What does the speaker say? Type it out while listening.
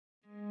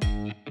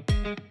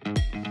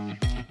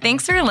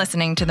Thanks for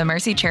listening to the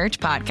Mercy Church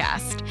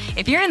podcast.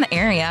 If you're in the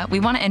area, we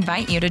want to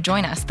invite you to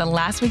join us the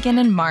last weekend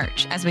in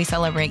March as we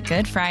celebrate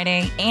Good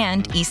Friday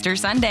and Easter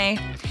Sunday.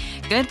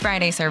 Good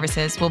Friday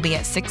services will be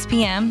at 6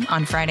 p.m.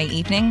 on Friday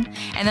evening,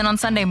 and then on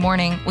Sunday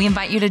morning, we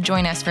invite you to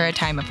join us for a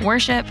time of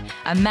worship,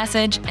 a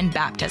message, and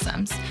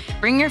baptisms.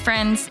 Bring your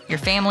friends, your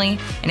family,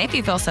 and if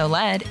you feel so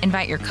led,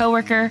 invite your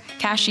coworker,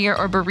 cashier,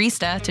 or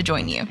barista to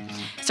join you.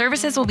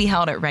 Services will be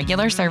held at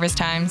regular service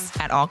times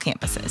at all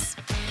campuses.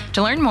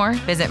 To learn more,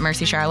 visit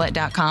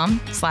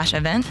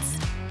mercycharlotte.com/events.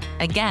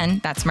 Again,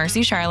 that's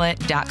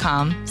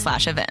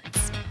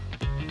mercycharlotte.com/events.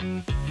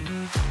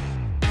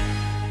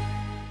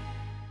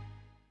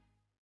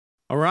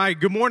 All right,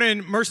 good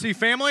morning, Mercy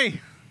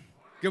family.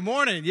 Good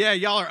morning. Yeah,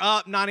 y'all are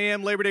up, 9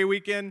 a.m. Labor Day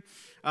weekend.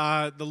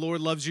 The Lord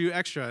loves you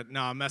extra.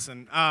 No, I'm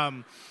messing.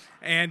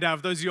 And for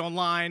those of you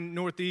online,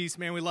 Northeast,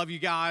 man, we love you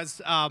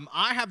guys.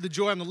 I have the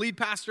joy, I'm the lead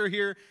pastor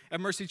here at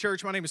Mercy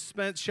Church. My name is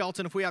Spence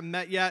Shelton, if we haven't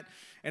met yet.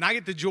 And I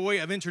get the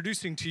joy of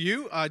introducing to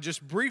you,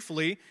 just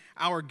briefly,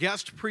 our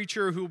guest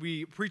preacher who will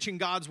be preaching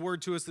God's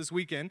Word to us this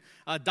weekend.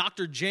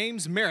 Dr.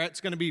 James Merritt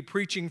is going to be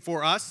preaching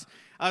for us.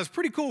 It's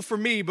pretty cool for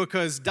me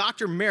because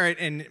Dr. Merritt,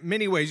 in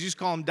many ways, you just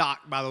call him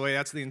Doc, by the way.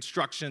 That's the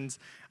instructions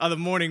of the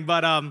morning.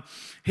 But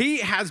he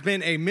has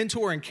been a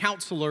mentor and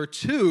counselor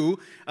to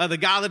the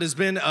guy that has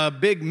been a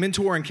big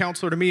mentor and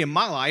counselor to me in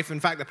my life. In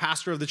fact, the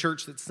pastor of the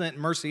church that sent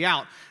Mercy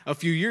out a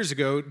few years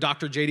ago,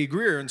 Dr. J.D.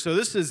 Greer. And so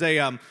this is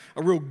a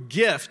real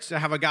gift to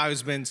have a guy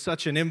who's been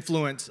such an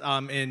influence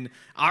in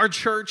our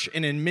church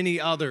and in many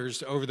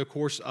others over the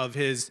course of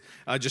his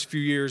just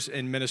few years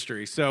in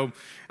ministry. So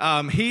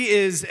he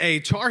is a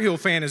Tar Heel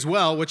fan as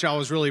well, which I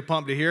was really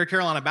pumped to hear,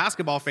 Carolina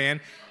basketball fan.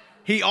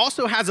 He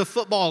also has a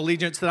football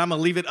allegiance that I'm going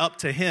to leave it up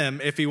to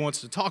him if he wants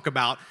to talk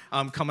about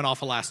coming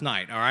off of last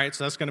night, all right?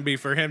 So that's going to be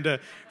for him to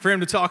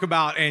talk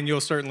about, and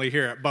you'll certainly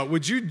hear it. But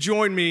would you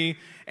join me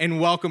in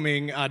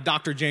welcoming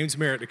Dr. James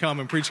Merritt to come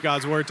and preach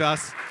God's Word to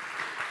us?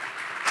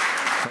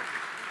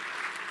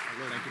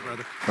 Thank you,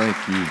 brother. Thank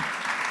you.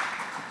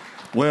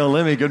 Well,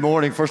 Lemmy, good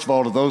morning. First of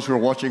all, to those who are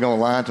watching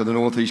online to the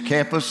Northeast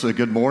Campus,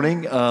 good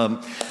morning.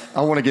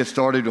 I want to get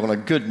started on a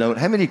good note.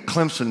 How many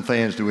Clemson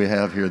fans do we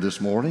have here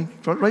this morning?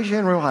 Raise your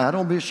hand real high.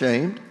 Don't be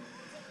ashamed.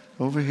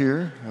 Over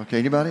here. Okay,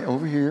 anybody?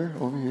 Over here.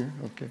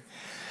 Okay.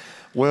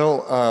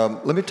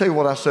 Well, let me tell you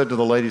what I said to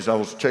the ladies. I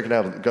was coming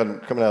out of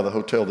the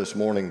hotel this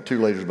morning,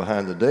 two ladies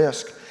behind the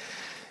desk.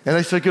 And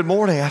they said, good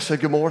morning. I said,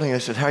 good morning. I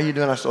said, how are you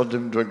doing? I said,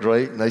 I'm doing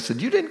great. And they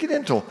said, you didn't get in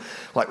until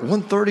like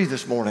 1:30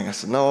 this morning. I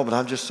said, no, but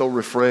I'm just so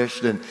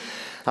refreshed. And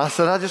I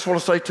said, I just want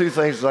to say two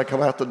things as I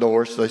come out the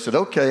door. So they said,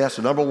 okay. I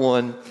said, number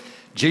one,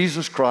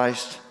 Jesus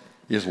Christ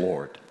is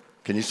Lord.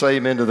 Can you say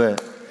amen to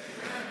that?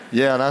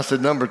 Yeah, and I said,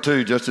 number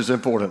two, just as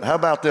important. How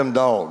about them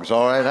dogs,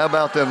 all right? How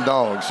about them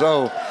dogs?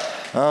 So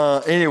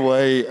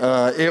anyway,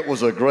 it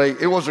was a great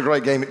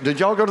game. Did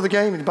y'all go to the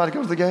game? Anybody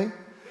go to the game?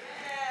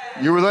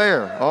 You were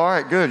there. All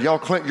right, good. You're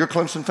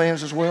Clemson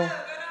fans as well?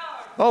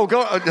 Oh,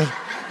 go.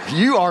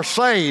 You are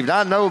saved.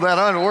 I know that.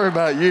 I don't worry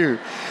about you.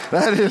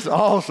 That is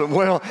awesome.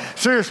 Well,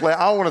 seriously,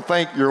 I want to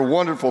thank your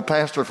wonderful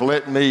pastor for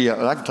letting me,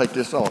 I can take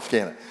this off,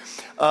 can't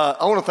I?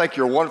 I want to thank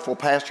your wonderful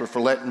pastor for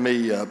letting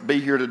me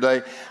be here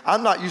today.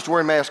 I'm not used to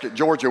wearing masks at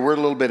Georgia. We're a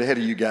little bit ahead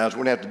of you guys. We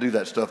don't have to do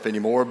that stuff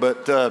anymore.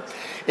 But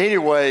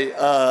anyway,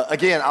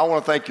 again, I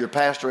want to thank your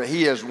pastor.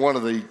 He is one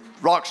of the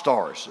rock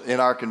stars in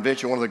our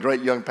convention, one of the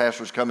great young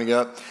pastors coming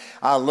up.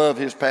 I love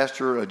his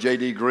pastor,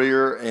 J.D.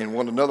 Greer, and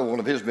another one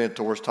of his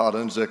mentors, Todd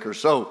Unzicker.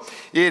 So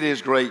it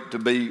is great to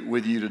be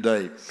with you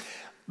today.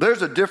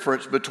 There's a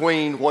difference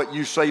between what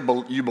you say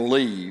you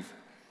believe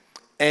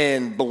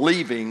and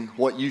believing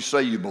what you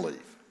say you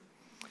believe.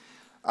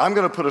 I'm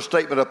going to put a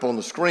statement up on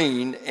the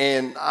screen,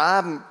 and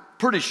I'm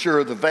pretty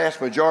sure the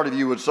vast majority of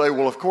you would say,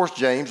 well, of course,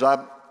 James,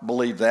 I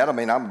believe that. I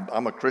mean,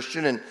 I'm a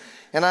Christian, and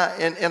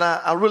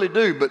I really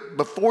do. But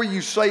before you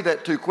say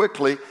that too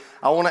quickly,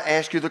 I want to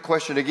ask you the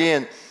question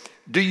again.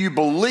 Do you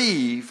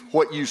believe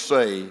what you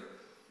say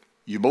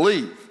you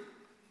believe?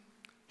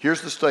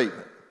 Here's the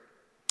statement.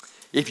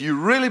 If you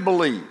really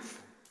believe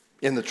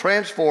in the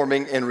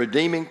transforming and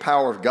redeeming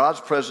power of God's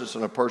presence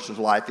in a person's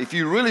life, if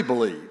you really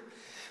believe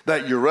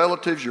that your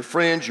relatives, your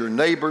friends, your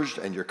neighbors,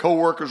 and your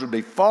coworkers would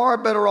be far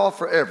better off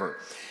forever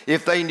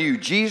if they knew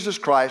Jesus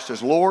Christ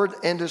as Lord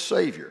and as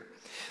Savior,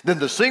 then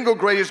the single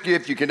greatest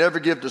gift you can ever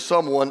give to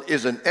someone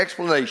is an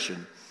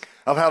explanation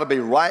of how to be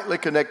rightly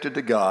connected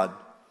to God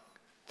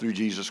through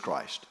Jesus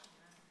Christ.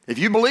 If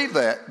you believe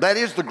that, that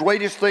is the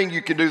greatest thing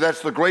you can do.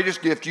 That's the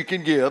greatest gift you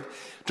can give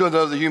to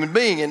another human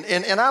being.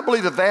 And I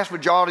believe the vast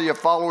majority of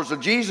followers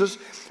of Jesus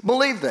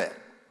believe that.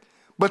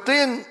 But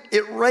then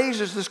it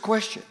raises this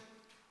question.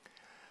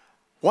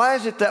 Why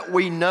is it that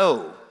we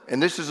know,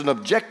 and this is an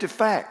objective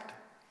fact,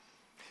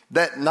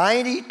 that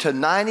 90 to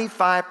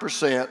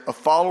 95% of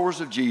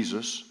followers of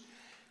Jesus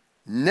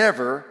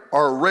never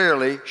or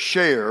rarely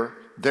share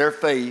their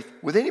faith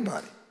with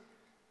anybody?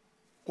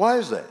 Why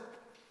is that?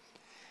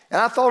 And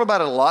I thought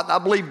about it a lot, and I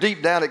believe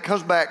deep down it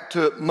comes back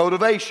to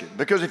motivation.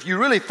 Because if you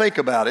really think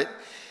about it,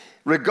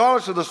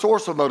 regardless of the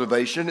source of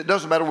motivation. It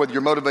doesn't matter whether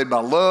you're motivated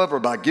by love or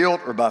by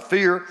guilt or by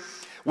fear.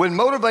 When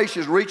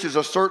motivation reaches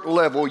a certain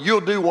level,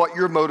 you'll do what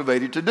you're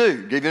motivated to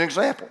do. I'll give you an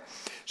example.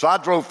 So I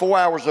drove 4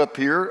 hours up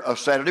here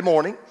Saturday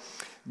morning,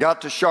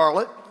 got to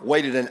Charlotte,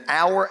 waited an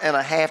hour and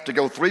a half to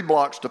go 3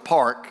 blocks to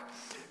park,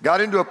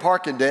 got into a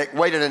parking deck,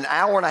 waited an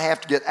hour and a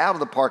half to get out of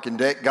the parking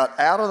deck, got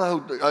out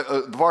of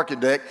the parking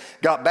deck,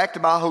 got back to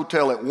my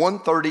hotel at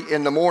 1:30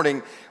 in the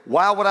morning.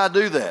 Why would I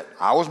do that?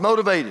 I was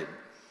motivated.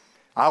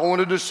 I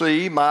wanted to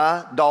see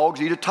my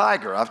dogs eat a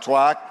tiger. That's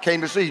why I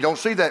came to see. You don't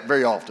see that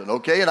very often,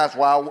 okay? And that's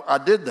why I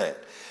did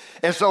that.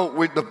 And so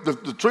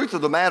the truth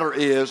of the matter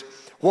is,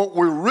 what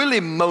we're really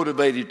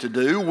motivated to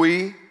do,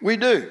 we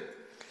do.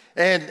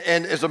 And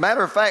as a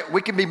matter of fact,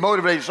 we can be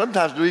motivated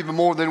sometimes to do even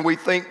more than we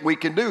think we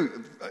can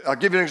do. I'll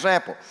give you an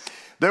example.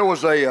 There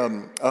was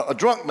a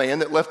drunk man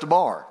that left a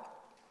bar.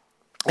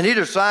 And he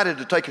decided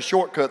to take a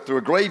shortcut through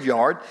a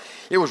graveyard.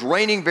 It was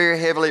raining very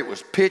heavily. It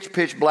was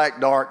pitch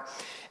black dark.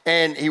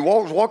 And he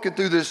was walking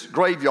through this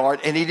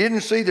graveyard, and he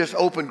didn't see this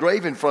open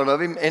grave in front of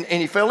him, and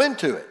he fell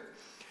into it.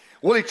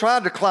 Well, he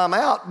tried to climb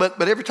out,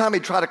 but every time he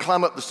tried to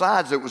climb up the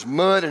sides, it was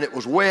mud and it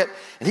was wet,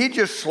 and he'd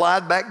just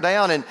slide back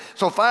down. And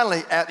so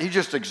finally, he's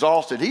just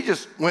exhausted. He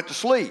just went to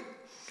sleep.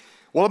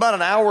 Well, about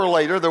an hour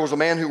later, there was a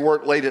man who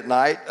worked late at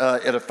night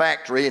at a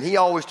factory, and he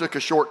always took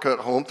a shortcut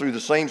home through the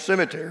same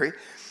cemetery.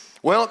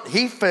 Well,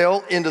 he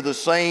fell into the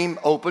same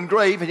open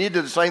grave, and he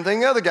did the same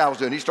thing the other guy was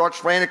doing. He starts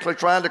frantically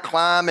trying to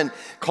climb and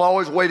claw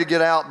his way to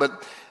get out,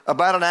 but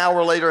about an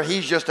hour later,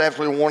 he's just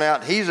absolutely worn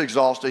out. He's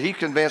exhausted. He's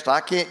convinced,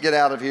 I can't get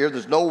out of here.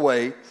 There's no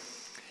way.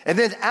 And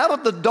then out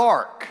of the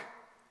dark,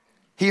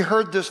 he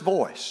heard this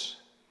voice,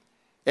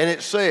 and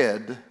it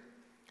said,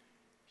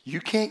 "You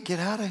can't get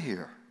out of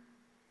here."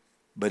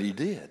 But he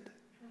did.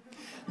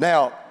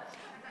 Now,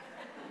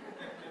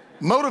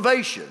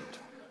 motivation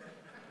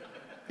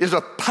is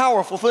a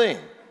powerful thing.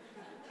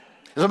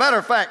 As a matter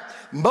of fact,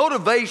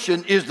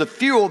 motivation is the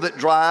fuel that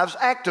drives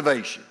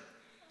activation.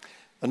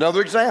 Another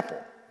example,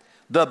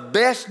 the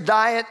best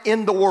diet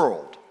in the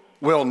world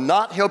will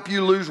not help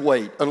you lose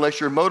weight unless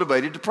you're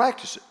motivated to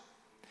practice it.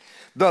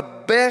 The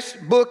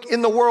best book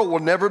in the world will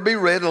never be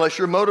read unless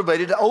you're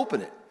motivated to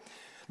open it.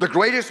 The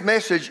greatest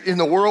message in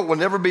the world will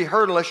never be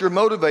heard unless you're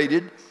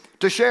motivated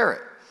to share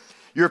it.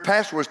 Your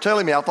pastor was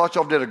telling me, I thought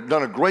y'all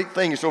done a great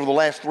thing. It's over the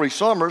last 3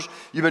 summers,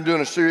 you've been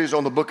doing a series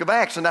on the book of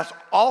Acts, and that's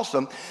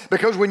awesome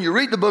because when you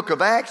read the book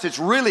of Acts, it's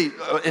really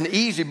an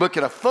easy book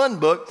and a fun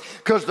book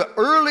because the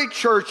early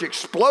church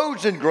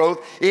explodes in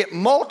growth. It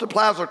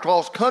multiplies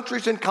across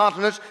countries and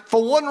continents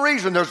for one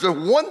reason. There's the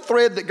one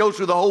thread that goes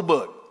through the whole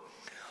book.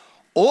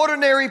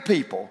 Ordinary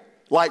people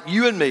like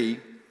you and me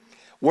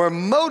were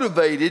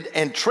motivated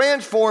and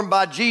transformed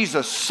by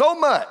Jesus so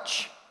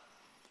much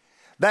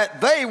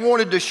that they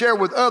wanted to share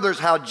with others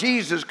how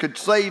Jesus could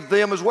save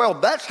them as well.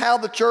 That's how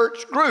the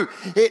church grew.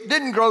 It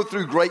didn't grow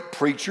through great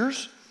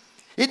preachers.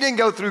 It didn't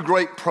go through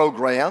great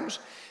programs.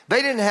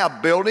 They didn't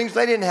have buildings.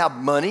 They didn't have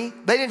money.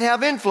 They didn't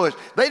have influence.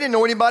 They didn't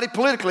know anybody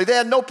politically. They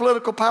had no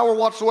political power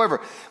whatsoever.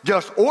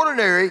 Just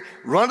ordinary,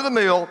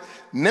 run-of-the-mill,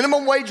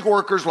 minimum wage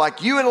workers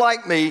like you and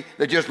like me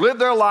that just lived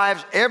their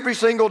lives every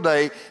single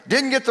day,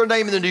 didn't get their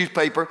name in the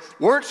newspaper,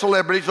 weren't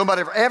celebrities,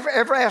 nobody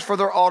ever asked for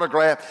their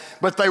autograph,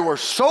 but they were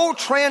so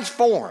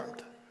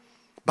transformed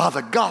by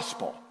the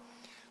gospel.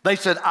 They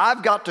said,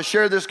 I've got to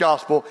share this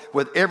gospel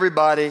with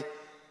everybody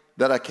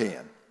that I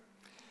can.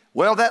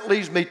 Well, that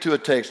leads me to a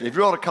text. If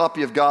you want a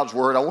copy of God's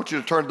Word, I want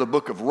you to turn to the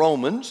book of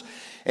Romans.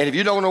 And if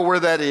you don't know where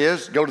that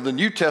is, go to the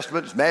New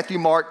Testament. It's Matthew,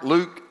 Mark,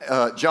 Luke,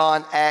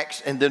 John,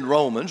 Acts, and then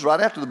Romans, right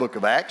after the book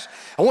of Acts.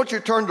 I want you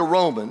to turn to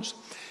Romans.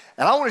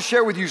 And I want to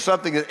share with you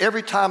something that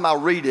every time I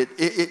read it,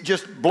 it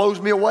just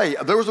blows me away.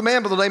 There was a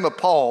man by the name of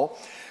Paul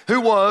who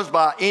was,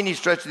 by any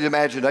stretch of the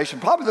imagination,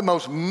 probably the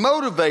most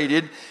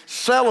motivated,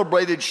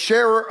 celebrated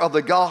sharer of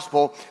the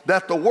gospel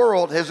that the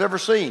world has ever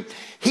seen.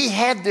 He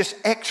had this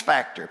X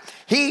factor.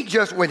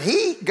 When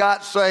he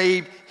got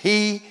saved,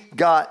 he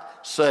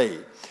got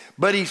saved.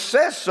 But he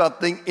says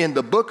something in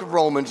the book of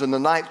Romans in the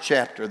 9th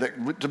chapter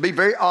that, to be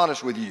very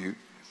honest with you,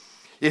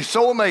 is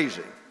so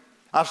amazing.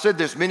 I've said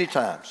this many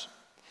times.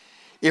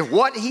 If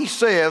what he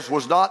says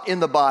was not in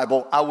the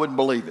Bible, I wouldn't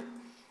believe it.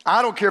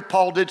 I don't care if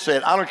Paul did say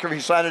it. I don't care if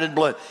he signed it in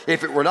blood.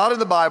 If it were not in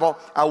the Bible,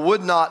 I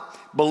would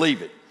not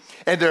believe it.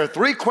 And there are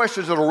 3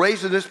 questions that are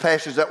raised in this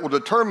passage that will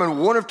determine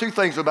one of 2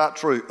 things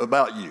about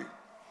you.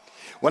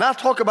 When I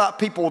talk about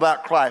people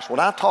without Christ, when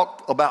I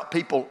talk about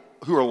people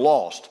who are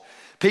lost,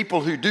 people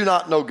who do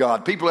not know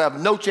God, people who have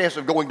no chance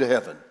of going to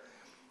heaven,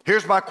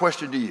 here's my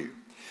question to you.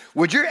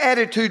 Would your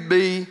attitude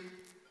be,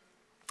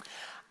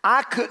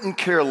 I couldn't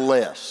care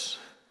less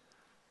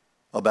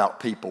about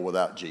people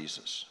without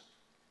Jesus?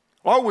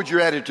 Or would your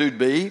attitude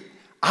be,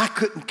 I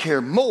couldn't care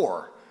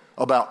more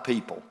about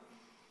people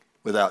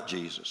without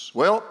Jesus?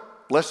 Well,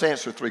 let's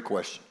answer 3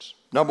 questions.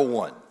 Number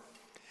 1,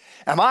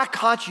 am I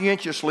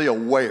conscientiously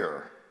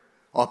aware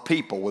of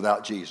people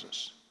without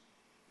Jesus?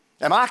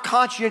 Am I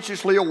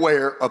conscientiously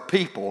aware of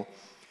people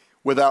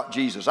without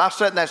Jesus. I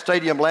sat in that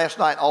stadium last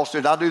night in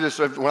Austin. I do this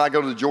when I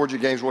go to the Georgia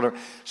games, whatever.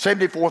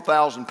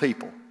 74,000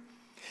 people.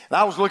 And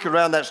I was looking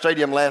around that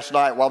stadium last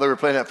night while they were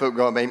playing that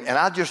football game, and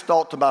I just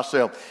thought to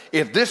myself,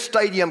 if this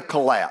stadium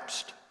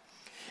collapsed,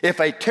 if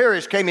a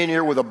terrorist came in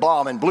here with a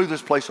bomb and blew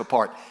this place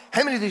apart,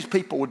 how many of these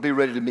people would be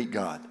ready to meet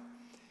God?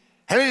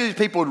 How many of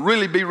these people would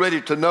really be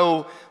ready to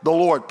know the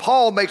Lord?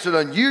 Paul makes an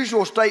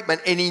unusual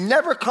statement, and he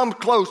never comes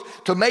close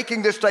to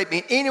making this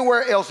statement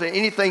anywhere else in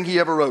anything he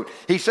ever wrote.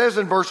 He says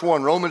in verse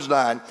 1, Romans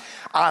 9,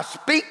 I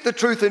speak the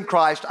truth in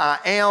Christ, I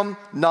am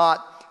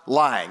not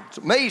lying. It's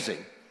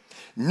amazing.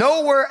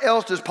 Nowhere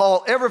else does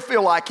Paul ever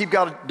feel like he's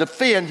got to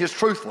defend his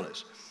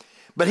truthfulness.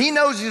 But he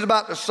knows he's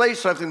about to say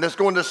something that's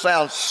going to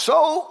sound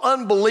so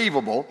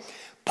unbelievable.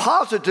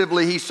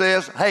 Positively, he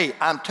says, hey,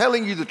 I'm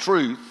telling you the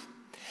truth.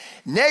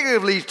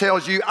 Negatively, he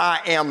tells you,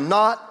 I am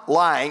not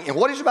lying. And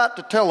what he's about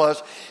to tell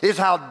us is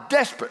how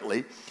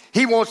desperately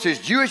he wants his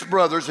Jewish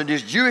brothers and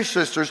his Jewish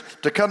sisters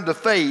to come to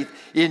faith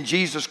in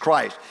Jesus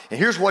Christ. And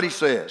here's what he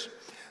says.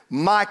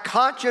 My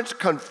conscience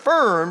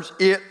confirms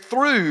it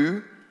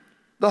through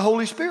the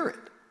Holy Spirit.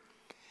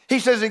 He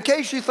says, in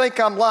case you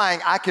think I'm lying,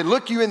 I can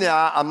look you in the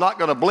eye. I'm not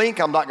going to blink.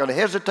 I'm not going to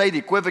hesitate,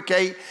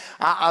 equivocate.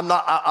 I'm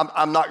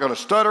not going to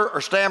stutter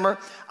or stammer.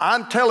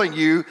 I'm telling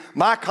you,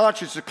 my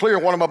conscience is clear.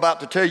 What I'm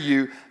about to tell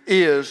you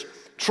is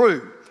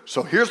true.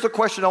 So here's the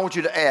question I want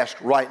you to ask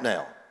right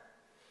now.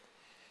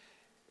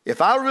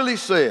 If I really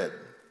said,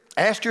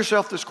 ask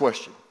yourself this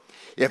question.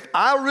 If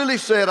I really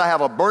said I have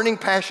a burning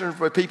passion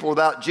for people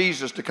without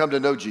Jesus to come to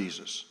know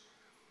Jesus,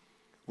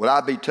 would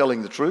I be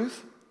telling the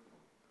truth?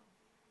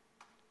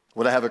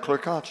 Would I have a clear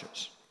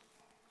conscience?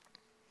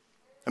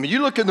 I mean,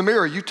 you look in the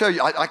mirror, you tell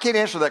you, I can't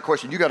answer that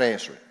question. You got to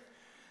answer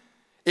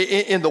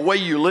it. In the way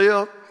you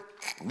live,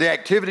 the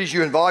activities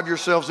you involve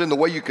yourselves in, the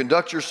way you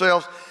conduct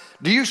yourselves,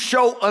 do you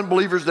show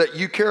unbelievers that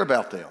you care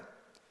about them?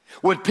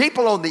 Would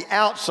people on the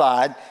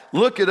outside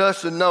look at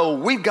us and know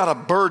we've got a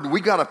burden,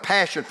 we've got a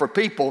passion for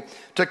people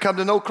to come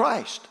to know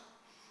Christ?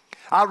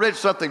 I read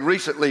something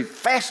recently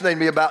fascinating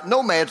me about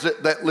nomads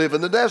that live in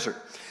the desert.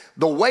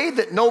 The way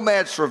that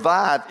nomads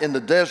survive in the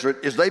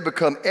desert is they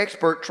become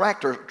expert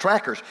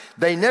trackers.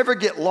 They never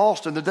get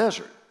lost in the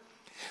desert.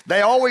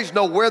 They always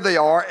know where they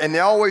are, and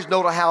they always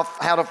know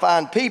how to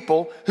find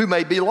people who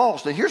may be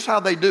lost. And here's how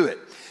they do it.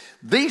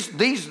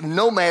 These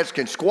nomads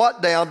can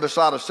squat down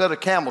beside a set of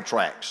camel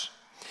tracks.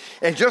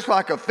 And just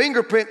like a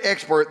fingerprint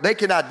expert, they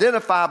can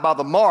identify by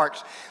the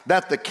marks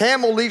that the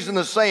camel leaves in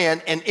the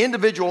sand an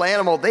individual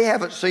animal they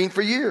haven't seen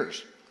for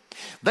years.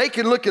 They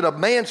can look at a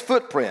man's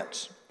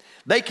footprints.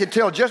 They can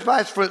tell just by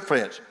his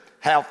footprints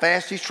how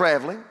fast he's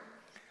traveling,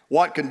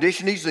 what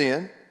condition he's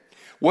in,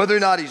 whether or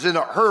not he's in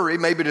a hurry,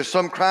 maybe there's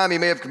some crime he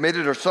may have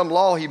committed or some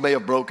law he may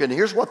have broken.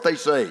 Here's what they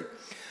say.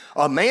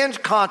 A man's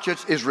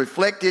conscience is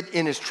reflected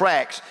in his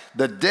tracks.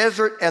 The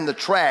desert and the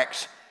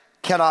tracks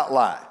cannot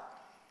lie.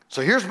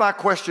 So here's my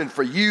question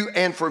for you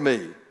and for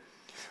me.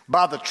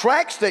 By the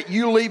tracks that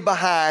you leave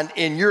behind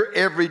in your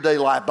everyday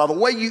life, by the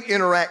way you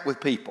interact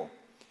with people,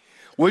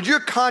 would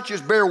your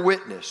conscience bear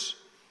witness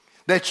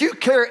that you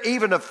care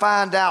even to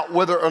find out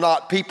whether or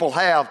not people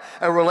have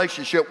a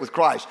relationship with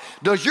Christ?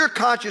 Does your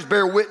conscience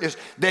bear witness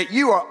that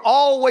you are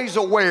always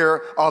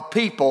aware of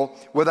people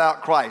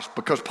without Christ?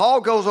 Because Paul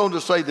goes on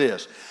to say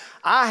this,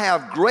 I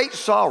have great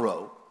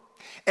sorrow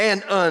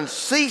and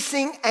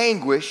unceasing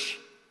anguish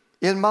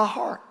in my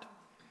heart.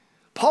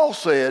 Paul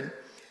said,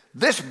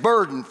 this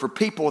burden for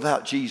people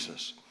without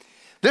Jesus,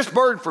 this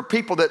burden for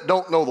people that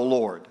don't know the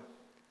Lord,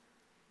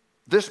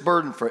 this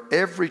burden for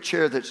every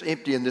chair that's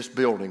empty in this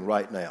building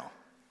right now,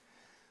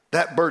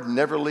 that burden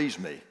never leaves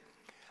me.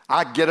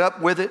 I get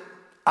up with it.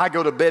 I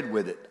go to bed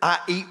with it. I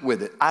eat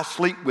with it. I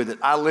sleep with it.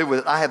 I live with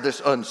it. I have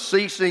this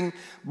unceasing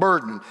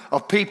burden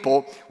of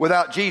people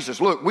without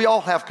Jesus. Look, we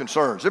all have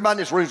concerns. Everybody in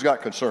this room's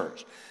got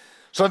concerns.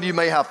 Some of you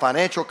may have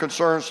financial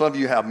concerns. Some of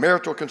you have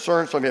marital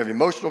concerns. Some of you have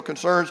emotional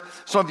concerns.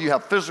 Some of you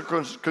have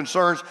physical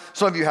concerns.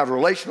 Some of you have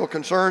relational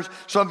concerns.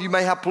 Some of you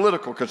may have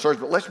political concerns.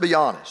 But let's be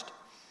honest.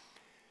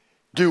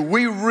 Do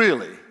we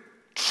really,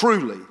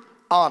 truly,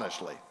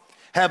 honestly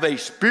have a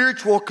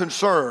spiritual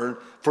concern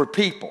for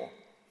people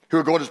who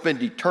are going to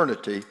spend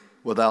eternity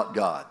without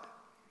God?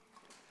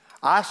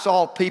 I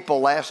saw people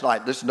last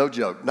night, this is no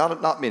joke,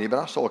 not many, but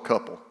I saw a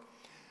couple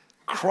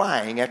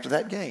crying after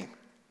that game.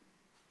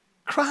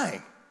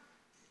 Crying.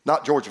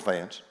 Not Georgia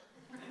fans.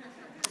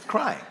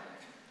 Crying.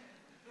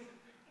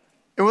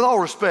 And with all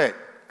respect,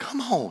 come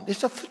on,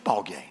 it's a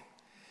football game.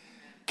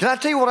 Can I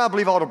tell you what I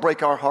believe ought to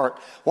break our heart?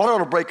 What ought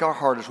to break our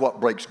heart is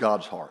what breaks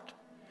God's heart.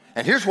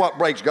 And here's what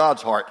breaks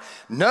God's heart.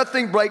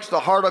 Nothing breaks the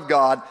heart of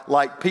God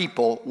like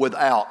people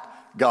without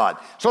God.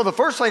 So the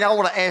first thing I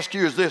want to ask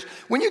you is this.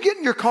 When you get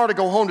in your car to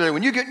go home today,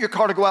 when you get in your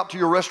car to go out to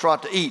your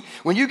restaurant to eat,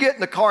 when you get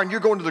in the car and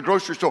you're going to the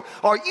grocery store,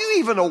 are you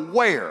even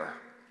aware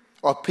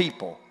of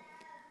people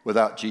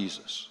without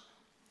Jesus?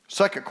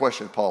 Second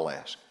question Paul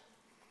asked.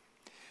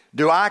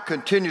 Do I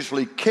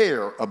continuously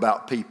care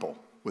about people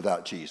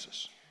without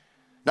Jesus?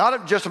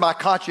 Not just am I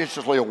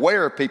conscientiously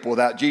aware of people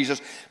without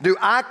Jesus, do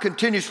I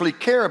continuously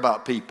care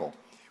about people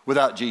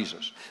without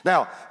Jesus.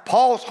 Now,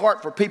 Paul's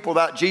heart for people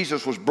without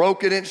Jesus was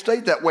broken and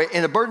stayed that way,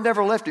 and the burden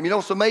never left him. You know,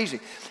 it's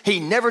amazing. He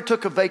never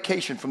took a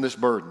vacation from this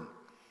burden.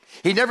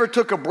 He never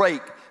took a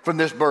break from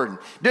this burden.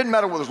 Didn't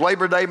matter whether it was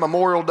Labor Day,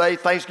 Memorial Day,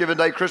 Thanksgiving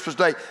Day, Christmas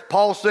Day.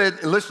 Paul said,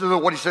 and listen to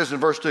what he says in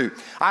verse 2,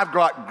 I've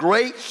got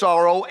great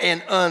sorrow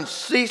and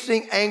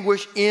unceasing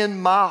anguish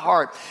in my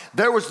heart.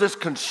 There was this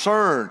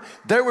concern.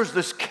 There was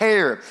this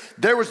care.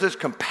 There was this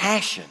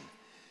compassion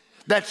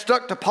that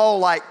stuck to Paul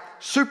like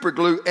super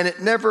glue, and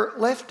it never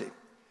left him.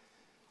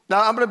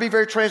 Now, I'm going to be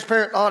very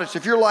transparent and honest.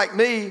 If you're like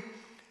me,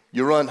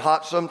 you run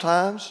hot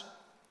sometimes,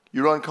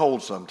 you run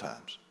cold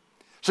sometimes.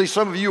 See,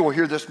 some of you will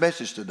hear this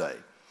message today,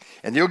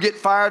 and you'll get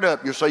fired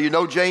up. You'll say, you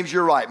know, James,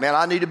 you're right, man.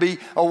 I need to be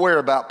aware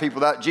about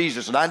people without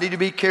Jesus, and I need to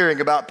be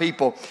caring about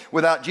people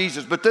without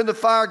Jesus. But then the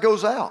fire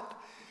goes out,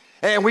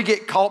 and we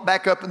get caught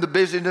back up in the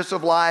busyness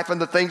of life and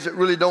the things that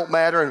really don't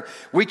matter, and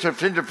we tend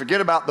to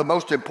forget about the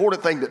most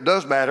important thing that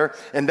does matter,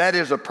 and that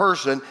is a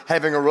person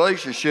having a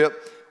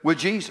relationship with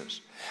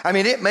Jesus. I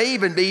mean, it may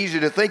even be easy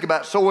to think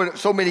about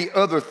so many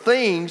other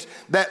things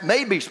that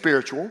may be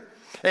spiritual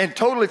and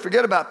totally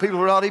forget about people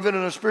who are not even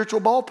in a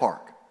spiritual ballpark.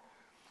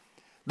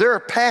 There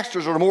are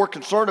pastors that are more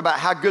concerned about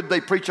how good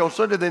they preach on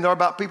Sunday than they are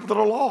about people that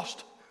are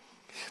lost.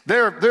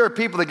 There are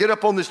people that get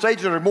up on the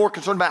stage and are more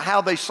concerned about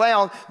how they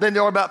sound than they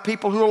are about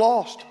people who are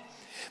lost.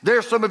 There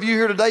are some of you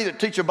here today that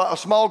teach about a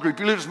small group.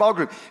 You lead a small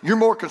group. You're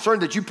more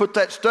concerned that you put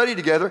that study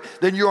together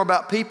than you are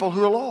about people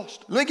who are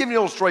lost. Let me give you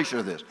an illustration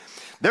of this.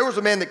 There was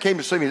a man that came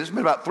to see me. This has been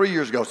about 3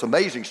 years ago. It's an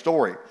amazing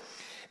story.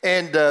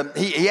 And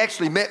he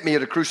actually met me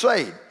at a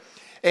crusade.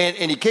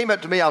 And he came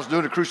up to me. I was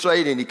doing a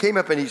crusade, and he came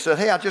up and he said,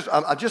 hey, I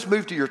just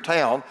moved to your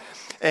town,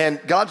 and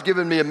God's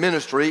given me a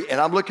ministry,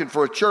 and I'm looking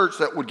for a church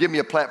that would give me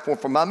a platform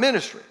for my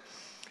ministry.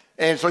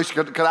 And so he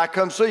said, could I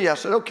come see you? I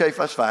said, okay,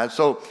 that's fine.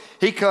 So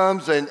he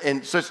comes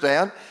and sits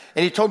down,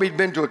 and he told me he'd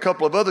been to a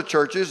couple of other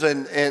churches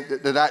and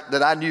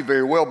that I knew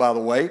very well, by the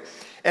way,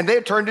 and they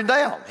had turned him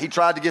down. He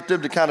tried to get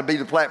them to kind of be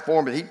the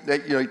platform, but he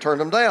turned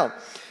them down.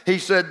 He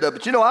said,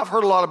 but you know, I've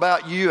heard a lot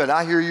about you, and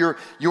I hear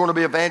you want to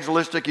be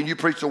evangelistic, and you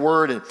preach the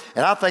word, and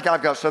I think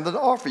I've got something to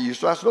offer you.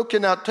 So I said, okay,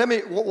 now tell me,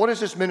 what is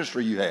this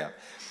ministry you have?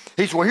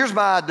 He said, well, here's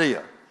my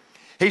idea.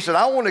 He said,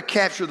 I want to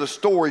capture the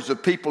stories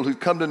of people who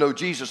come to know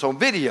Jesus on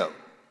video.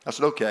 I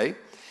said, okay.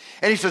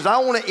 And he says, I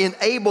want to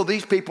enable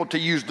these people to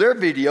use their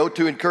video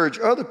to encourage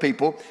other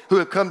people who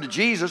have come to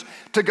Jesus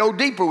to go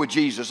deeper with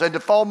Jesus and to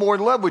fall more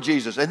in love with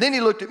Jesus. And then he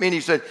looked at me and he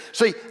said,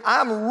 see,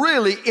 I'm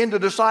really into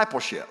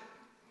discipleship.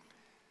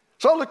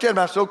 So I looked at him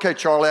and I said, okay,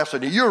 Charlie, I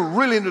said, you're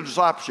really into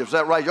discipleship, is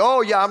that right?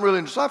 Oh, yeah, I'm really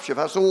into discipleship.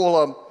 I said,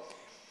 well,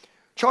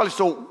 Charlie,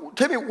 so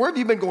tell me, where have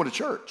you been going to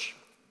church?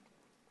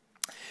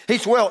 He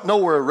said, well,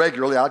 nowhere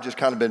regularly. I've just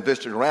kind of been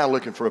visiting around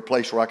looking for a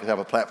place where I could have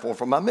a platform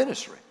for my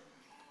ministry.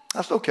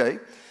 I said, okay.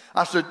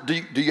 I said,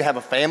 do you have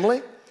a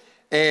family?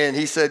 And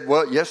he said,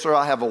 well, yes, sir,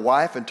 I have a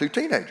wife and 2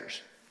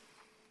 teenagers.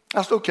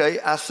 I said, okay.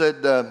 I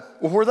said, well,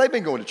 where have they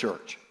been going to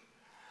church?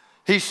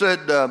 He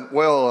said,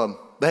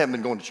 well, they haven't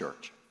been going to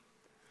church.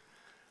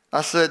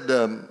 I said,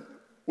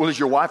 well, is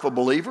your wife a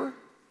believer?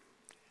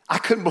 I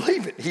couldn't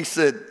believe it. He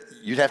said,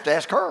 you'd have to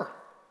ask her.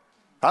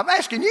 I'm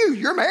asking you.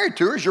 You're married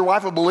to her. Is your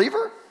wife a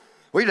believer?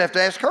 Well, you'd have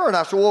to ask her. And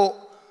I said,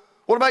 well,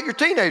 what about your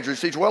teenagers?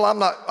 He said, well, I'm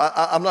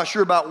not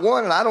sure about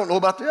one, and I don't know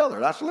about the other.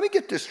 And I said, let me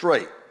get this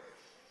straight.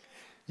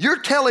 You're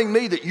telling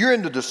me that you're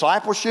into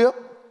discipleship,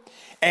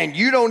 and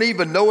you don't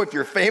even know if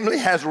your family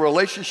has a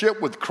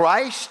relationship with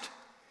Christ?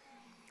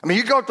 I mean,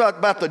 you talk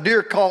about the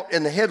deer caught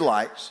in the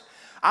headlights.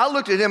 I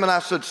looked at him and I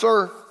said,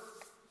 sir,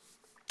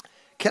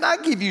 can I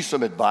give you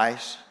some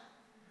advice?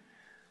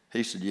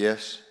 He said,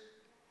 yes.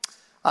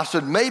 I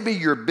said, maybe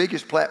your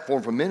biggest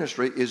platform for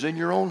ministry is in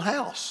your own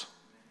house.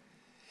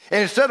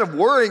 And instead of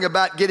worrying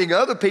about getting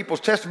other people's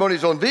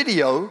testimonies on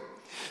video,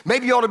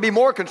 maybe you ought to be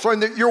more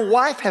concerned that your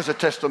wife has a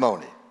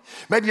testimony.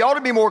 Maybe you ought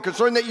to be more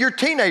concerned that your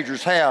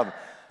teenagers have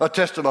a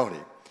testimony.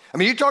 I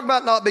mean, you talk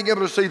about not being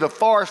able to see the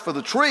forest for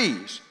the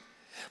trees.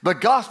 The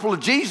gospel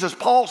of Jesus,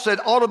 Paul said,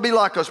 ought to be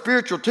like a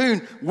spiritual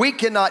tune we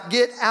cannot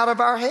get out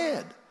of our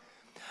head.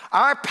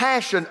 Our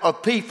passion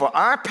of people,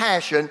 our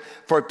passion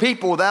for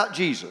people without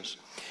Jesus,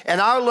 and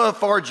our love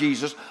for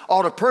Jesus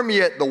ought to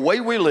permeate the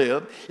way we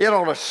live. It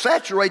ought to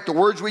saturate the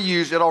words we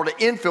use. It ought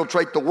to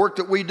infiltrate the work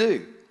that we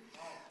do.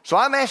 So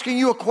I'm asking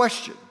you a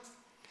question.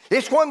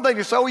 It's one thing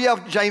to say, oh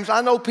yeah, James, I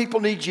know people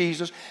need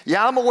Jesus.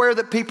 Yeah, I'm aware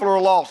that people are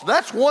lost.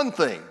 That's one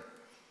thing.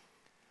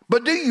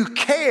 But do you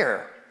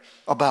care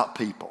about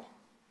people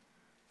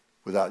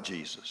without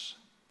Jesus?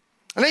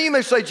 And then you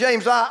may say,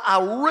 James,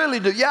 I really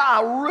do. Yeah,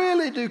 I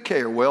really do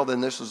care. Well,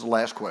 then this is the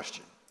last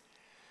question.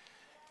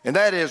 And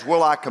that is,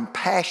 will I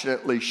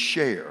compassionately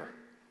share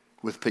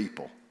with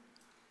people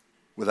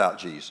without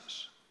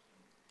Jesus?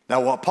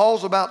 Now, what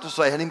Paul's about to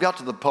say, I hadn't even got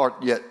to the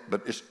part yet,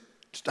 but just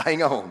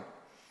hang on.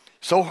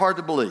 So hard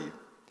to believe.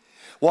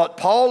 What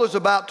Paul is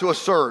about to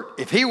assert,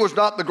 if he was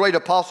not the great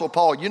apostle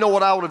Paul, you know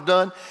what I would have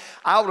done?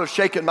 I would have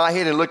shaken my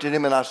head and looked at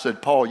him and I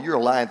said, Paul, you're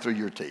lying through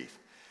your teeth.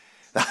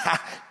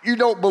 You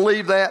don't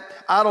believe that?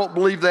 I don't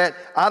believe that.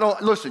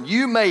 Listen,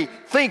 you may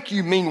think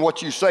you mean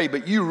what you say,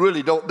 but you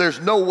really don't. There's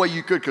no way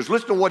you could, because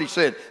listen to what he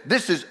said.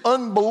 This is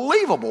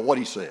unbelievable what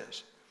he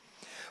says.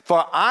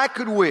 For I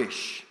could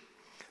wish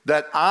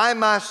that I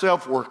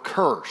myself were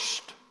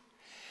cursed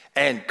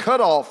and cut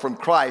off from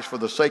Christ for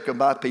the sake of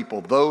my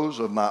people, those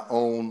of my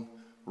own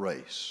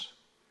race.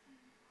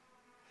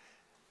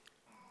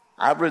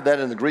 I've read that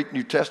in the Greek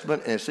New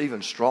Testament, and it's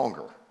even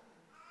stronger.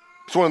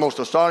 It's one of the most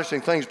astonishing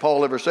things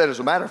Paul ever said. As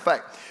a matter of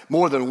fact,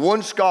 more than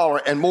one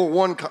scholar and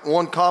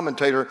one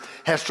commentator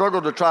has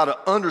struggled to try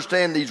to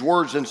understand these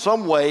words in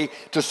some way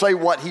to say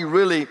what he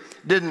really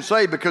didn't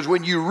say, because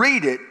when you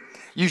read it,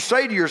 you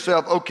say to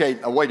yourself, okay,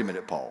 now wait a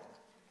minute, Paul.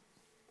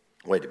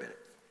 Wait a minute.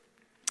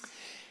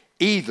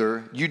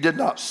 Either you did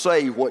not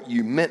say what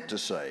you meant to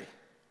say,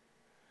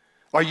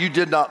 or you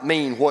did not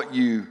mean what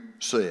you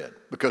said.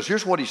 Because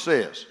here's what he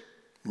says.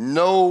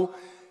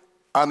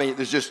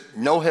 There's just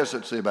no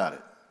hesitancy about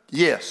it.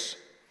 Yes,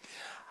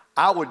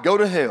 I would go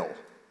to hell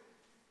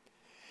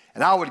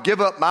and I would give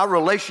up my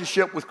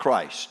relationship with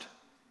Christ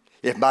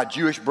if my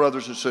Jewish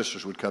brothers and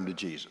sisters would come to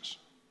Jesus.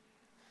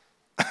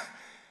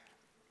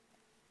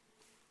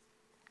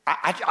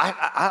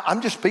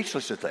 I'm just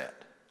speechless at that.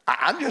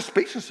 I'm just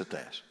speechless at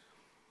this.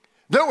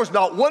 There was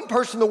not one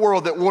person in the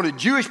world that wanted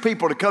Jewish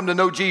people to come to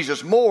know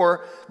Jesus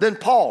more than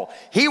Paul.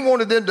 He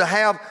wanted them to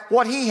have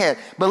what he had.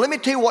 But let me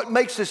tell you what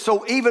makes this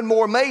so even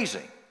more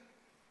amazing.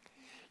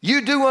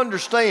 You do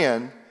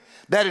understand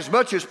that as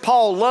much as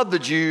Paul loved the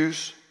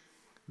Jews,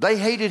 they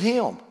hated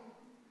him.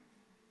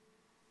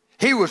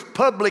 He was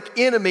public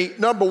enemy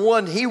number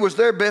one. He was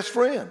their best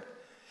friend.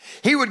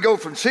 He would go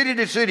from city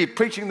to city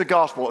preaching the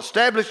gospel,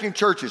 establishing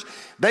churches.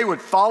 They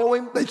would follow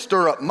him. They'd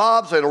stir up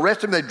mobs. They'd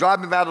arrest him. They'd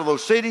drive him out of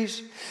those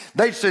cities.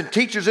 They'd send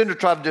teachers in to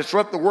try to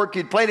disrupt the work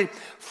he'd planted.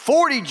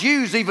 40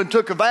 Jews even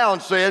took a vow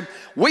and said,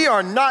 we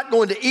are not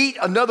going to eat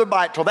another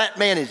bite till that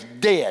man is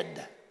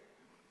dead.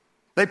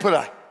 They put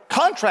a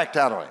contract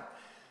out on him.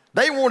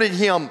 They wanted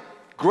him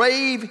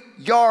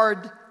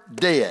graveyard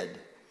dead.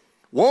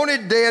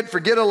 Wanted dead,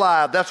 forget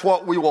alive. That's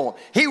what we want.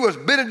 He was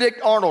Benedict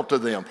Arnold to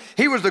them.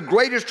 He was the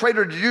greatest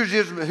traitor to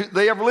Judaism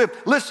they ever lived.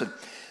 Listen,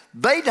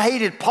 they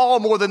hated Paul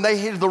more than they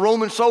hated the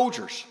Roman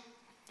soldiers.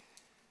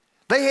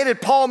 They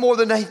hated Paul more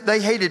than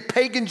they hated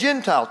pagan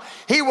Gentiles.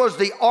 He was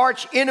the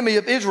arch enemy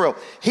of Israel.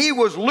 He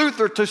was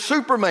Luther to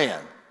Superman.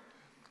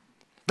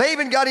 They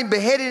even got him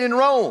beheaded in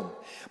Rome.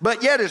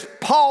 But yet as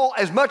Paul,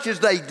 as much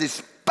as they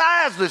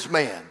despised this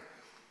man,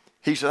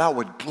 he said, I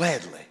would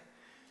gladly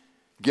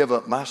give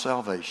up my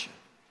salvation.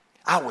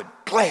 I would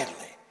gladly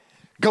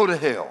go to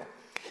hell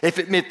if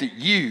it meant that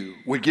you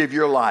would give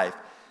your life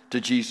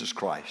to Jesus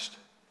Christ.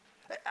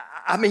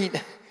 I mean,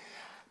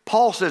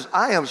 Paul says,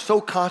 I am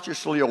so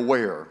consciously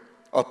aware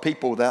of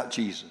people without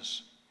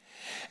Jesus.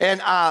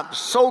 And I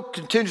so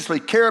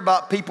continuously care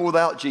about people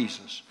without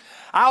Jesus.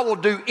 I will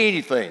do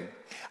anything.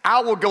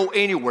 I will go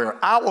anywhere.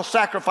 I will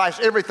sacrifice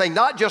everything,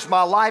 not just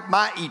my life,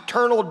 my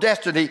eternal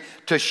destiny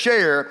to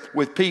share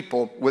with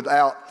people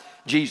without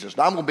Jesus.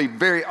 Now, I'm going to be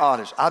very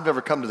honest. I've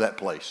never come to that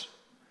place.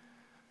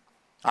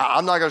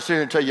 I'm not going to sit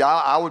here and tell you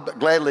I would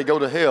gladly go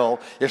to hell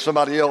if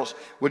somebody else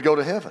would go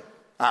to heaven.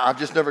 I've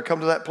just never come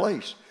to that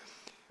place.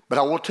 But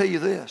I will tell you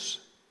this.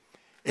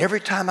 Every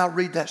time I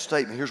read that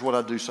statement, here's what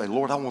I do say.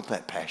 Lord, I want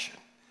that passion.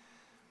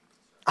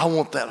 I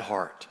want that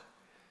heart.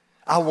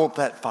 I want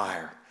that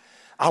fire.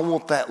 I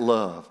want that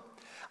love.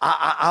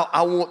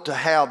 I want to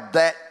have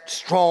that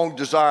strong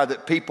desire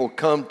that people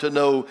come to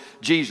know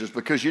Jesus.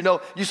 Because you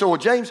say, well,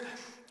 James,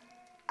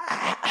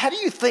 how do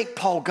you think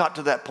Paul got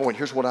to that point?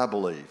 Here's what I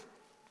believe.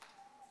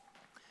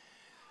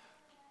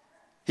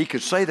 He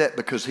could say that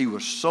because he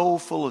was so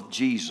full of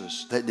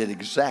Jesus that did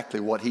exactly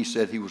what he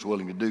said he was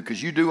willing to do.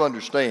 Because you do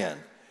understand,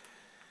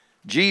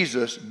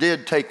 Jesus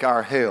did take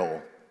our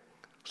hell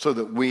so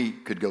that we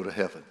could go to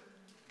heaven.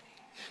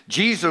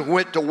 Jesus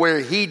went to where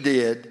he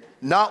did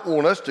not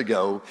want us to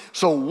go,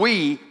 so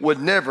we would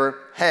never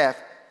have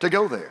to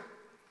go there.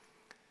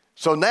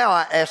 So now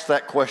I ask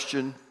that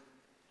question,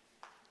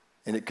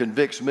 and it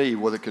convicts me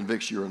whether it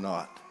convicts you or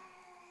not.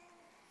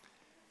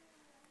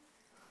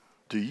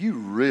 Do you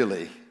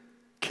really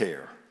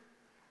care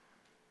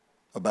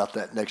about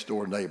that next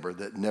door neighbor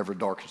that never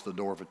darkens the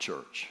door of a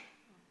church?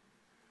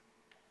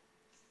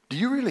 Do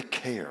you really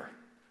care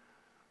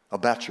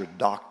about your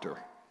doctor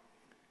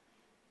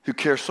who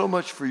cares so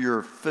much for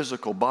your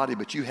physical body,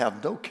 but you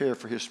have no care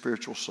for his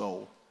spiritual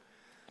soul?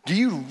 Do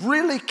you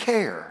really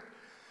care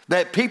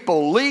that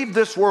people leave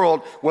this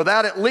world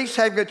without at least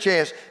having a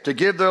chance to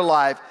give their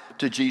life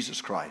to Jesus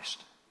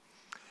Christ?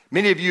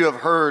 Many of you have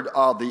heard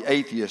of the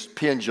atheist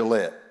Penn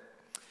Jillette.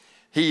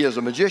 He is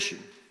a magician.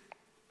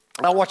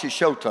 I watch his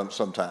show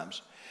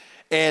sometimes,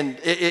 and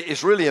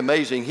it's really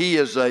amazing. He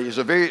is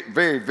a very,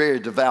 very, very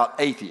devout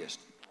atheist,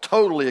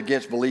 totally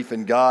against belief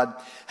in God,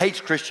 hates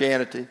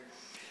Christianity.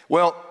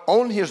 Well,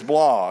 on his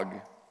blog,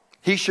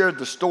 he shared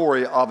the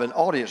story of an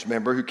audience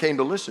member who came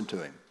to listen to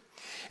him.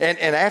 And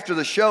after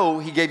the show,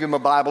 he gave him a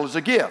Bible as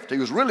a gift. He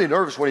was really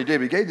nervous when he did,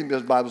 but he gave him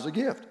his Bible as a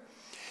gift.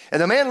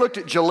 And the man looked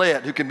at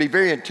Gillette, who can be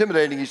very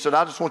intimidating. He said,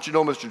 I just want you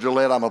to know, Mr.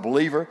 Gillette, I'm a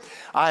believer.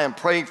 I am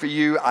praying for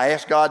you. I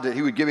asked God that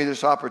he would give me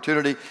this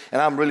opportunity,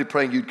 and I'm really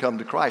praying you'd come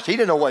to Christ. He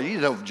didn't know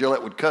if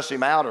Gillette would cuss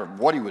him out or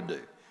what he would do.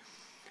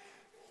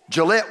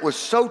 Gillette was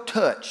so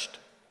touched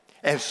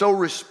and so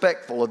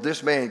respectful of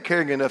this man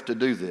caring enough to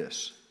do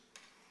this.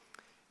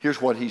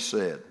 Here's what he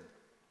said.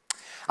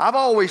 I've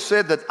always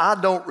said that I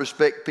don't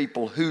respect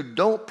people who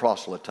don't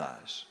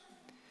proselytize.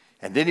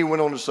 And then he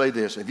went on to say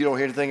this. If you don't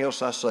hear anything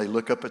else I say,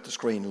 look up at the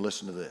screen and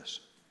listen to this.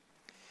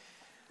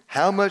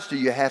 How much do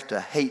you have to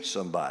hate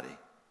somebody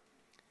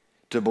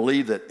to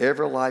believe that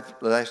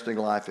everlasting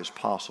life is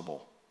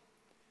possible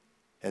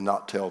and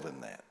not tell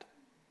them that?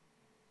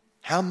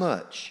 How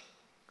much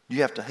do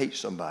you have to hate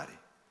somebody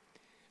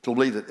to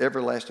believe that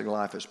everlasting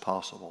life is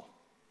possible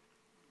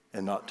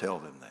and not tell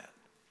them that?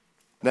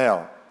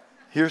 Now,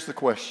 here's the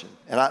question.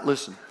 And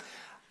listen,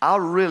 I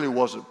really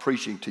wasn't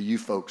preaching to you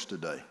folks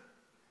today.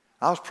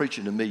 I was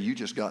preaching to me. You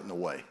just got in the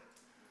way.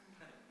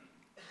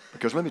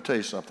 Because let me tell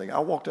you something. I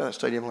walked out of that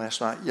stadium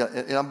last night. Yeah,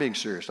 and I'm being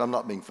serious. I'm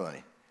not being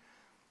funny.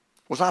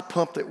 Was I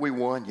pumped that we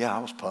won? Yeah, I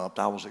was pumped.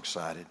 I was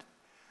excited.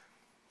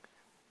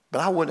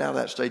 But I went out of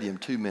that stadium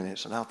 2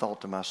 minutes, and I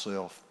thought to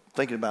myself,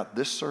 thinking about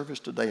this service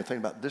today and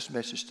thinking about this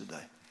message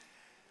today,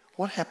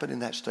 what happened in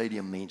that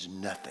stadium means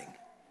nothing.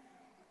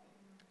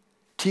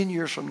 10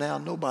 years from now,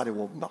 nobody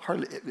will,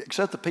 hardly,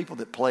 except the people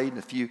that played and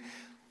a few,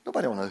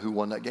 nobody will know who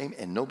won that game,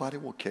 and nobody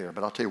will care.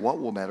 But I'll tell you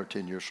what will matter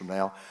 10 years from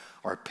now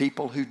are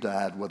people who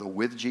died, whether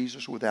with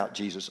Jesus or without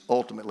Jesus.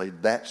 Ultimately,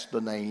 that's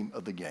the name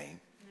of the game.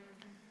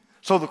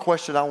 So the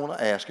question I want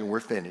to ask, and we're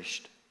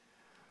finished,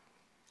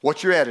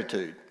 what's your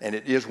attitude? And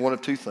it is one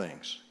of two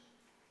things.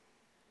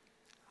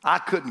 I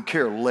couldn't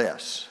care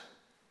less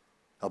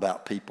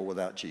about people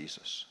without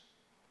Jesus.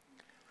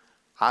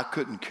 I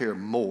couldn't care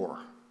more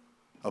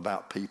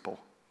about people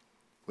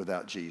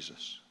without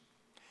Jesus.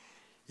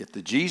 If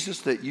the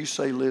Jesus that you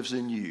say lives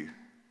in you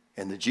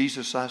and the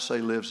Jesus I say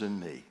lives in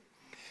me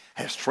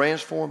has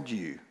transformed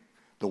you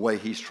the way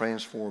he's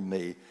transformed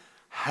me,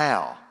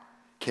 how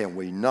can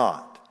we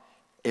not,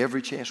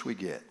 every chance we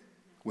get,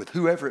 with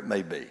whoever it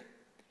may be,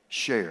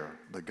 share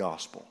the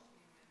gospel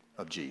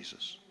of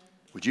Jesus?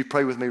 Would you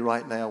pray with me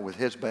right now with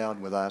heads bowed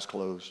and with eyes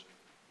closed?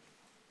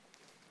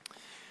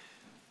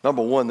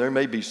 Number one, there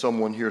may be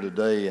someone here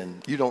today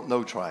and you don't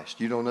know Christ.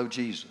 You don't know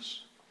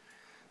Jesus.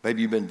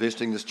 Maybe you've been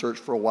visiting this church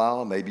for a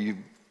while. Maybe you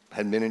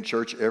hadn't been in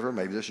church ever.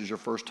 Maybe this is your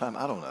first time.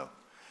 I don't know.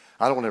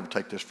 I don't ever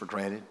take this for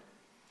granted.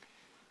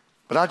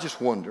 But I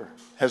just wonder,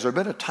 has there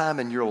been a time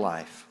in your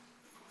life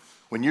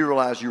when you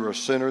realized you were a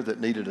sinner that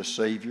needed a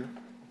Savior?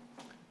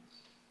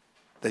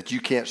 That you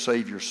can't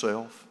save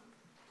yourself?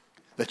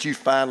 That you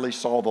finally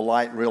saw the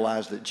light and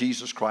realized that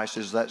Jesus Christ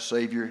is that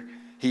Savior?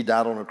 He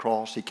died on a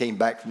cross. He came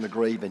back from the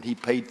grave and he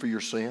paid for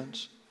your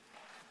sins.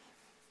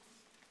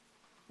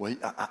 Well,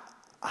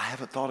 I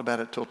haven't thought about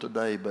it till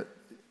today, but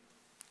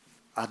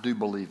I do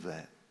believe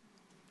that.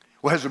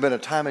 Well, has there been a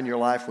time in your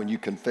life when you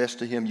confessed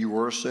to him you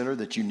were a sinner,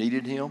 that you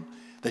needed him,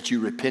 that you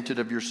repented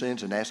of your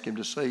sins and asked him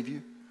to save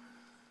you?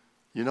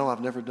 You know,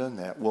 I've never done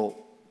that. Well,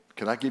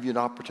 can I give you an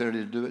opportunity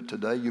to do it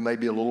today? You may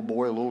be a little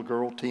boy, a little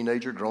girl,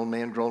 teenager, grown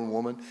man, grown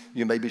woman.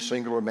 You may be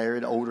single or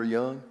married, old or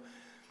young.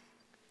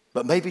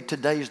 But maybe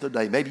today's the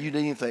day. Maybe you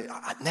didn't even think,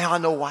 now I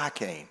know why I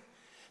came.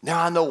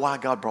 Now I know why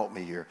God brought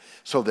me here,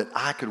 so that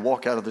I could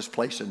walk out of this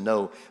place and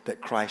know that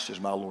Christ is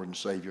my Lord and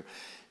Savior.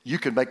 You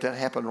can make that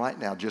happen right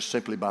now just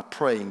simply by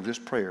praying this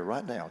prayer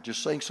right now.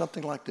 Just saying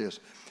something like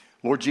this.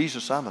 Lord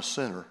Jesus, I'm a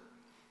sinner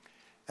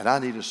and I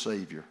need a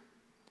Savior.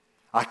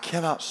 I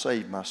cannot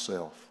save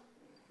myself,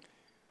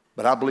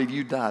 but I believe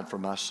you died for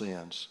my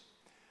sins.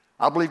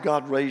 I believe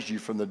God raised you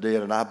from the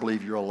dead, and I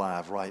believe you're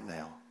alive right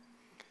now.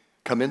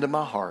 Come into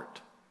my heart.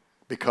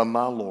 Become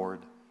my Lord.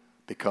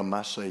 Become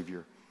my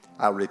Savior.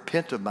 I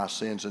repent of my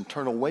sins and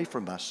turn away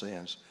from my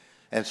sins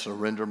and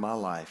surrender my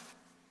life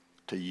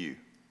to you.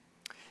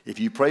 If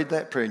you prayed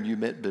that prayer and you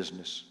meant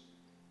business,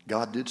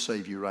 God did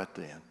save you right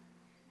then.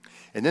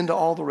 And then to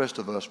all the rest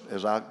of us,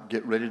 as I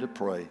get ready to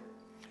pray,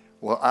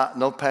 well, I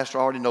know, Pastor,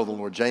 I already know the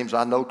Lord. James,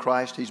 I know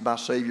Christ. He's my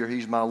Savior.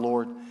 He's my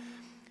Lord.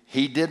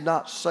 He did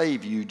not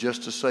save you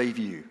just to save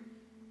you.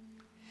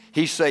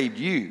 He saved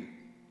you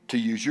to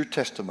use your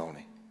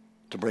testimony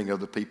to bring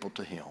other people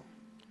to him.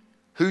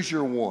 Who's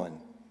your one?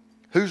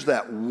 Who's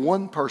that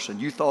one person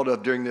you thought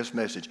of during this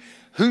message?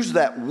 Who's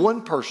that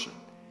one person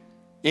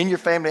in your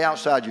family,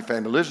 outside your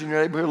family, lives in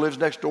your neighborhood, lives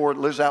next door,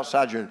 lives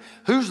outside your neighborhood?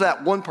 Who's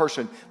that one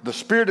person the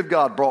Spirit of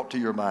God brought to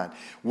your mind?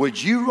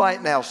 Would you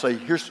right now say,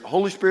 here's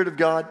Holy Spirit of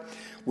God,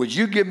 would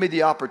you give me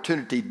the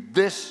opportunity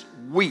this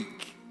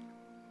week,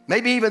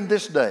 maybe even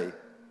this day,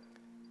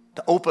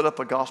 to open up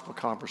a gospel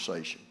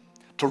conversation,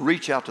 to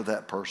reach out to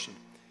that person,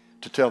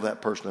 to tell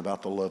that person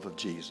about the love of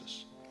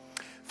Jesus?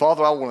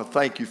 Father, I want to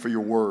thank you for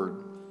your word.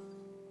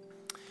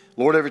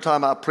 Lord, every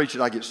time I preach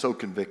it, I get so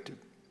convicted.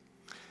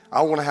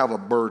 I want to have a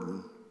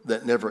burden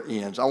that never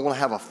ends. I want to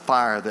have a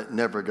fire that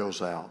never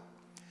goes out.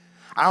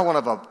 I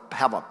want to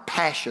have a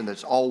passion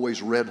that's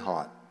always red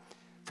hot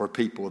for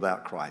people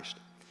without Christ.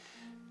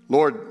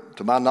 Lord,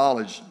 to my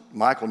knowledge,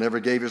 Michael never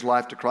gave his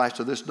life to Christ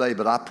to this day,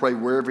 but I pray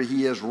wherever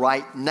he is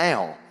right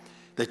now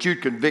that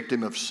you'd convict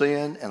him of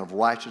sin and of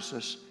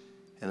righteousness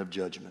and of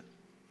judgment.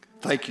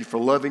 Thank you for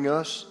loving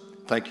us.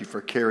 Thank you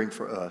for caring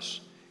for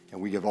us. And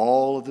we give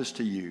all of this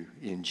to you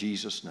in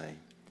Jesus' name.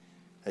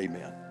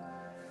 Amen.